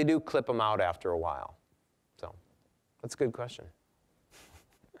 So they do clip them out after a while. So that's a good question.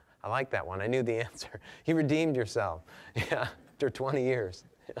 I like that one. I knew the answer. You redeemed yourself. Yeah, after 20 years.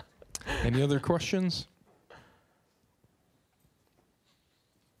 Yeah. Any other questions?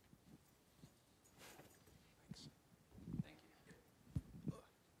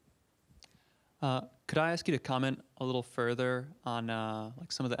 Could I ask you to comment a little further on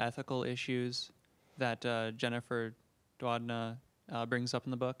like some of the ethical issues that Jennifer Doudna brings up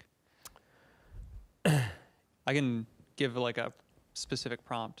in the book? I can give like a specific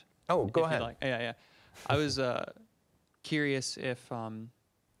prompt. Oh, go ahead. Like. Yeah. I was curious if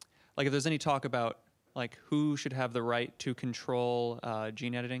like if there's any talk about like who should have the right to control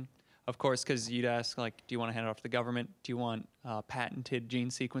gene editing. Of course, because you'd ask like, do you want to hand it off to the government? Do you want patented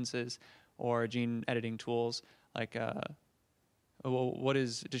gene sequences or gene editing tools? Like,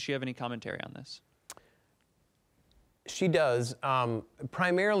 does she have any commentary on this? She does.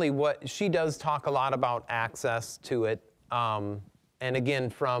 Primarily she does talk a lot about access to it. And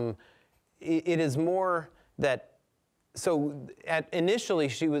again, it is more that, so initially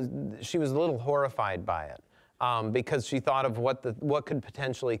she was a little horrified by it because she thought of what could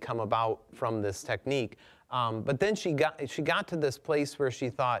potentially come about from this technique. But then she got to this place where she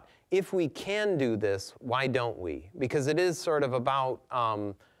thought, if we can do this, why don't we? Because it is sort of about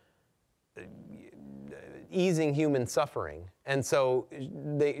easing human suffering. And so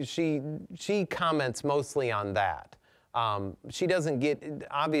she comments mostly on that. She doesn't get,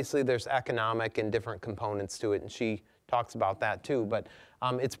 obviously there's economic and different components to it, and she talks about that too, but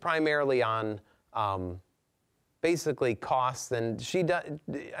it's primarily on basically costs. And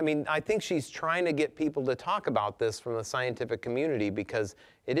I think she's trying to get people to talk about this from the scientific community because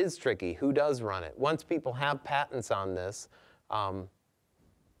it is tricky. Who does run it? Once people have patents on this,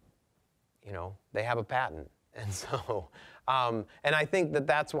 they have a patent. And so, and I think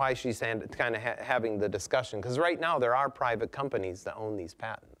that's why she's kind of having the discussion, because right now there are private companies that own these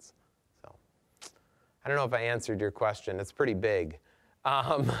patents. So, I don't know if I answered your question. It's pretty big. Just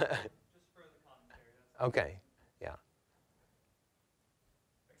further commentary. Okay. Yeah.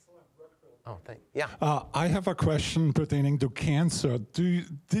 Excellent work, Bill. Oh, yeah. I have a question pertaining to cancer.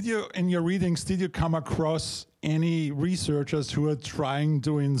 Did you, in your readings, did you come across any researchers who are trying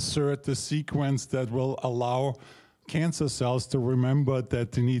to insert the sequence that will allow cancer cells to remember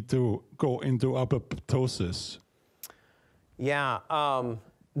that they need to go into apoptosis? Yeah,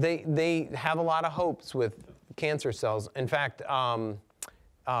 they have a lot of hopes with cancer cells. In fact,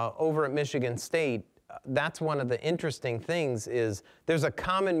 over at Michigan State, that's one of the interesting things is there's a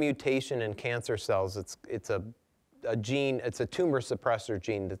common mutation in cancer cells. It's a gene, it's a tumor suppressor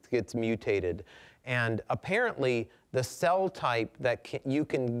gene that gets mutated. And apparently the cell type that you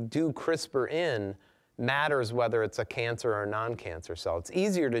can do CRISPR in matters whether it's a cancer or a non-cancer cell. It's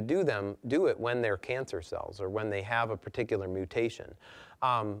easier to do it when they're cancer cells or when they have a particular mutation,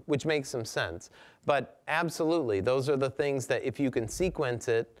 which makes some sense. But absolutely, those are the things that if you can sequence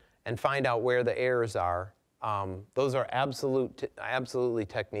it and find out where the errors are, those are absolutely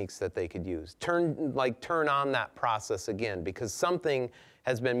techniques that they could use. Turn on that process again, because something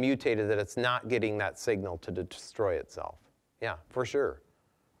has been mutated that it's not getting that signal to destroy itself. Yeah, for sure.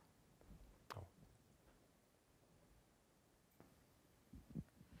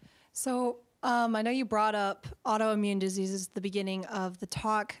 So I know you brought up autoimmune diseases at the beginning of the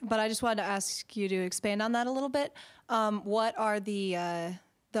talk, but I just wanted to ask you to expand on that a little bit. What are the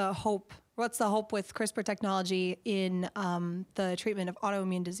hope? What's the hope with CRISPR technology in the treatment of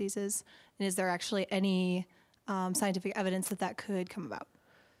autoimmune diseases? And is there actually any scientific evidence that could come about?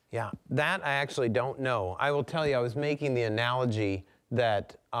 Yeah, that I actually don't know. I will tell you, I was making the analogy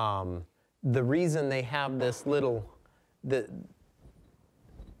that the reason they have this little,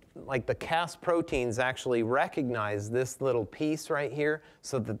 like the Cas proteins actually recognize this little piece right here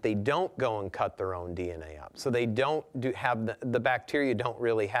so that they don't go and cut their own DNA up. So they don't have, the bacteria don't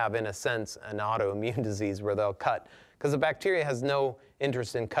really have, in a sense, an autoimmune disease where they'll cut, because the bacteria has no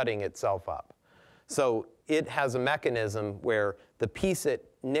interest in cutting itself up. So it has a mechanism where the piece it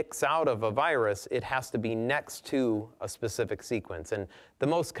nicks out of a virus, it has to be next to a specific sequence. And the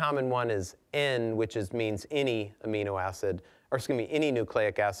most common one is N, which means any amino acid, or excuse me, any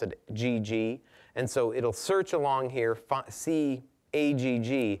nucleic acid, GG. And so it'll search along here, see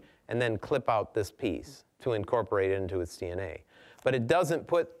AGG, and then clip out this piece to incorporate it into its DNA. But it doesn't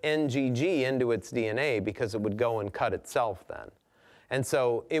put NGG into its DNA because it would go and cut itself then. And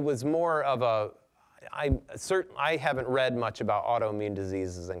so it was more of a, I haven't read much about autoimmune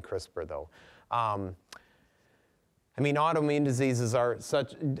diseases and CRISPR though. I mean, autoimmune diseases are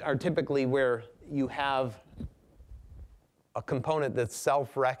typically where you have a component that's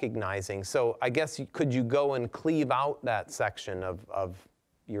self-recognizing. So I guess could you go and cleave out that section of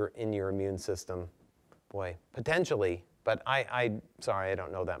your immune system? Boy, potentially, but sorry, I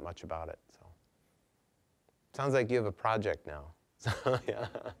don't know that much about it. So sounds like you have a project now. So, yeah.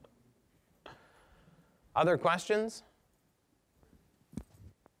 Other questions?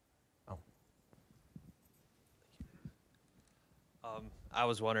 Oh. I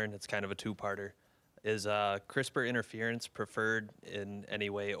was wondering, it's kind of a two-parter. Is CRISPR interference preferred in any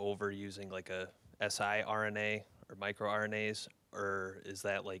way over using like a siRNA or microRNAs, or is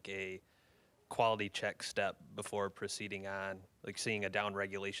that like a quality check step before proceeding on, like seeing a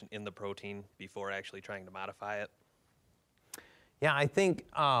downregulation in the protein before actually trying to modify it? Yeah, I think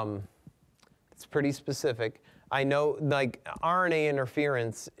it's pretty specific. I know, like, RNA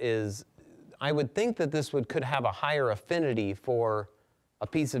interference is, I would think that this could have a higher affinity for a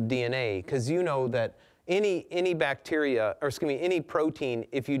piece of DNA, because you know that any bacteria, or excuse me, any protein,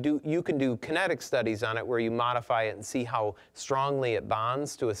 if you can do kinetic studies on it where you modify it and see how strongly it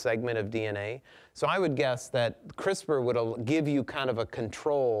bonds to a segment of DNA. So I would guess that CRISPR would give you kind of a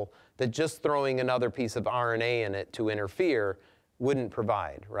control that just throwing another piece of RNA in it to interfere wouldn't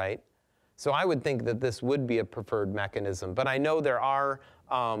provide, right? So I would think that this would be a preferred mechanism. But I know there are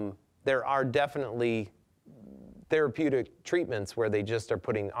definitely therapeutic treatments where they just are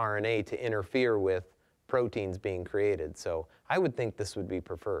putting RNA to interfere with proteins being created. So I would think this would be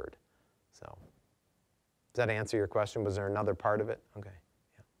preferred. So does that answer your question? Was there another part of it? Okay.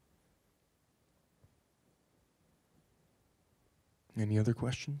 Yeah. Any other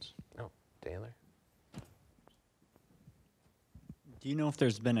questions? Oh, Taylor. Do you know if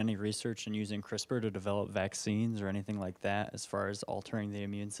there's been any research in using CRISPR to develop vaccines or anything like that, as far as altering the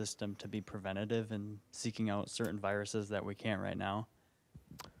immune system to be preventative and seeking out certain viruses that we can't right now?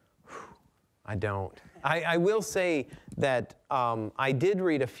 I don't. I will say that I did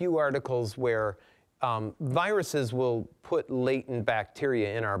read a few articles where viruses will put latent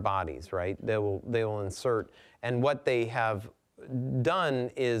bacteria in our bodies, right? They will insert, and what they have done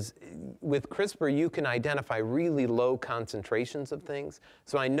is with CRISPR you can identify really low concentrations of things.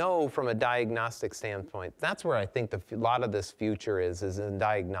 So I know from a diagnostic standpoint, that's where I think a lot of this future is in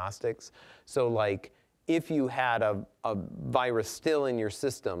diagnostics. So like if you had a virus still in your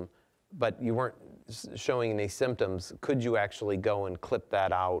system but you weren't showing any symptoms, could you actually go and clip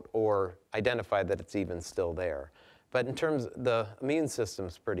that out or identify that it's even still there? But in terms of the immune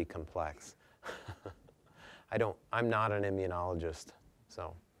system's pretty complex. I'm not an immunologist,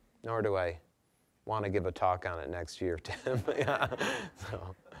 so, nor do I want to give a talk on it next year, Tim. Yeah.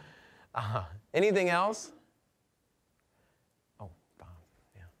 So, anything else? Oh, Bob,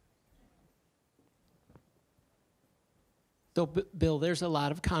 yeah. So, Bill, there's a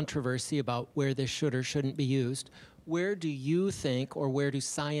lot of controversy about where this should or shouldn't be used. Where do you think, or where do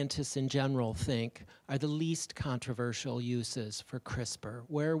scientists in general think, are the least controversial uses for CRISPR?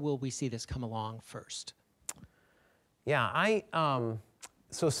 Where will we see this come along first? Yeah,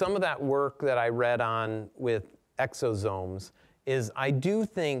 so some of that work that I read on with exosomes is I do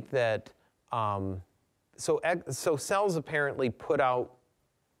think that, so cells apparently put out,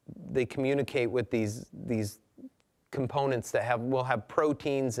 they communicate with these components that will have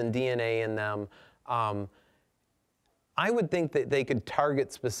proteins and DNA in them. I would think that they could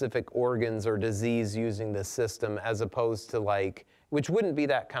target specific organs or disease using this system as opposed to like, which wouldn't be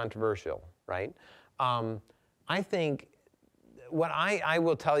that controversial, right? I think what I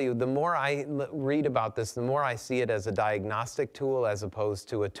will tell you, the more I read about this, the more I see it as a diagnostic tool as opposed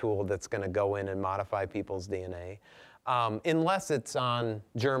to a tool that's going to go in and modify people's DNA, unless it's on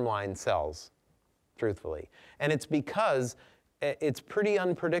germline cells, truthfully. And it's because it's pretty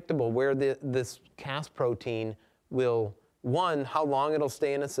unpredictable where this Cas protein will, one, how long it'll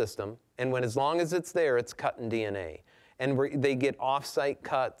stay in a system, and as long as it's there, it's cutting DNA. And they get off-site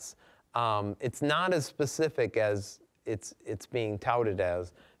cuts. It's not as specific as it's being touted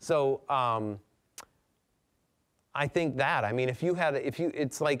as. So I think that, I mean,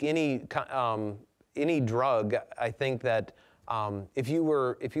 it's like any drug. I think that if you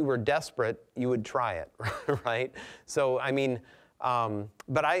were desperate, you would try it, right? So I mean,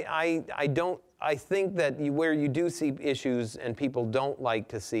 but I I think that where you do see issues and people don't like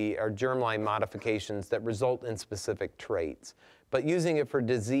to see are germline modifications that result in specific traits. But using it for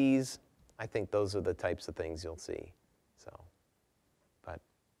disease, I think those are the types of things you'll see. So, but,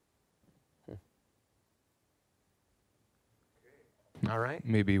 all right.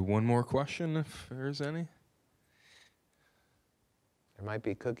 Maybe one more question, if there's any. There might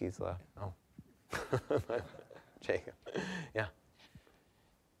be cookies left. Oh. Jacob. Yeah.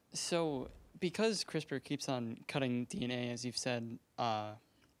 So, because CRISPR keeps on cutting DNA, as you've said,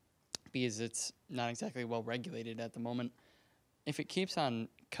 because it's not exactly well regulated at the moment, if it keeps on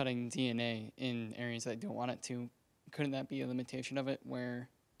cutting DNA in areas that don't want it to, couldn't that be a limitation of it where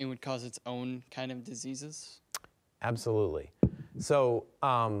it would cause its own kind of diseases? Absolutely. So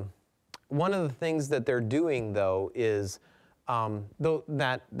one of the things that they're doing, though, is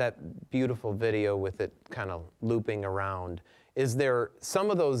that beautiful video with it kind of looping around, is some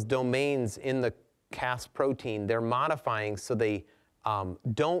of those domains in the Cas protein, they're modifying so they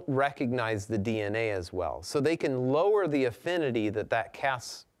don't recognize the DNA as well. So they can lower the affinity that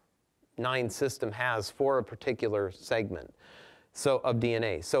Cas9 system has for a particular segment of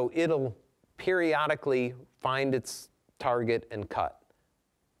DNA. So it'll periodically find its target and cut.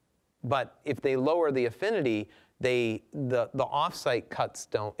 But if they lower the affinity, the off-site cuts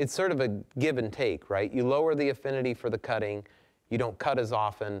don't. It's sort of a give and take, right? You lower the affinity for the cutting, you don't cut as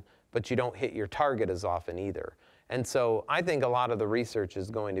often, but you don't hit your target as often either. And so I think a lot of the research is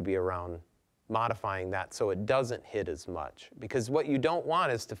going to be around modifying that so it doesn't hit as much. Because what you don't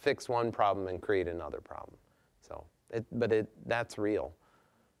want is to fix one problem and create another problem. So, that's real.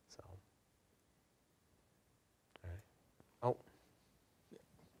 So, all right. Oh.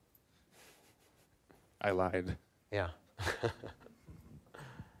 I lied. Yeah.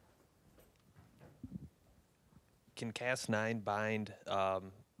 Can Cas9 bind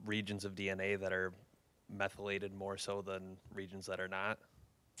regions of DNA that are methylated more so than regions that are not?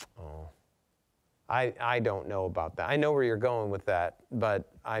 Oh, I don't know about that. I know where you're going with that, but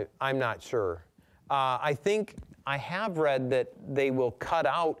I'm not sure. I think I have read that they will cut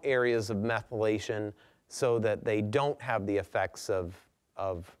out areas of methylation so that they don't have the effects of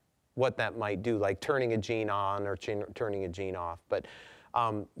what that might do, like turning a gene on or turning a gene off. But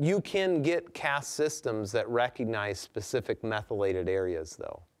you can get Cas systems that recognize specific methylated areas,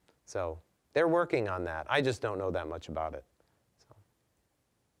 though. So they're working on that. I just don't know that much about it. So.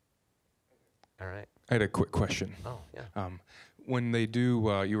 All right. I had a quick question. Oh, yeah. When they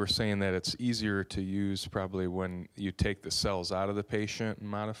do, you were saying that it's easier to use probably when you take the cells out of the patient and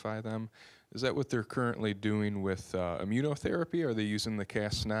modify them. Is that what they're currently doing with immunotherapy? Are they using the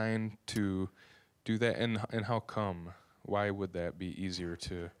Cas9 to do that? And how come? Why would that be easier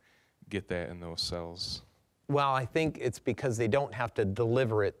to get that in those cells? Well, I think it's because they don't have to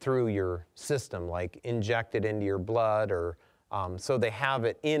deliver it through your system, like inject it into your blood, or so they have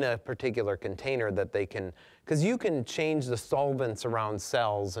it in a particular container that they can, because you can change the solvents around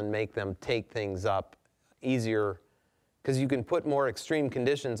cells and make them take things up easier, because you can put more extreme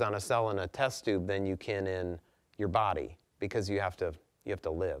conditions on a cell in a test tube than you can in your body, because you have to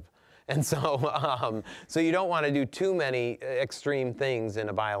live. And so, so you don't want to do too many extreme things in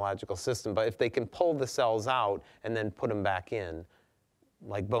a biological system. But if they can pull the cells out and then put them back in,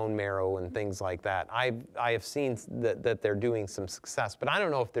 like bone marrow and things like that, I have seen that they're doing some success. But I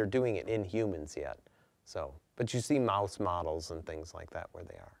don't know if they're doing it in humans yet. So, but you see mouse models and things like that where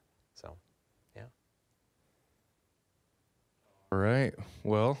they are. So, yeah. All right.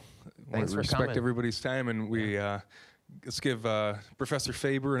 Well, I want Thanks to for respect coming. everybody's time, and we let's give Professor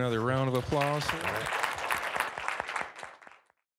Faber another round of applause. All right.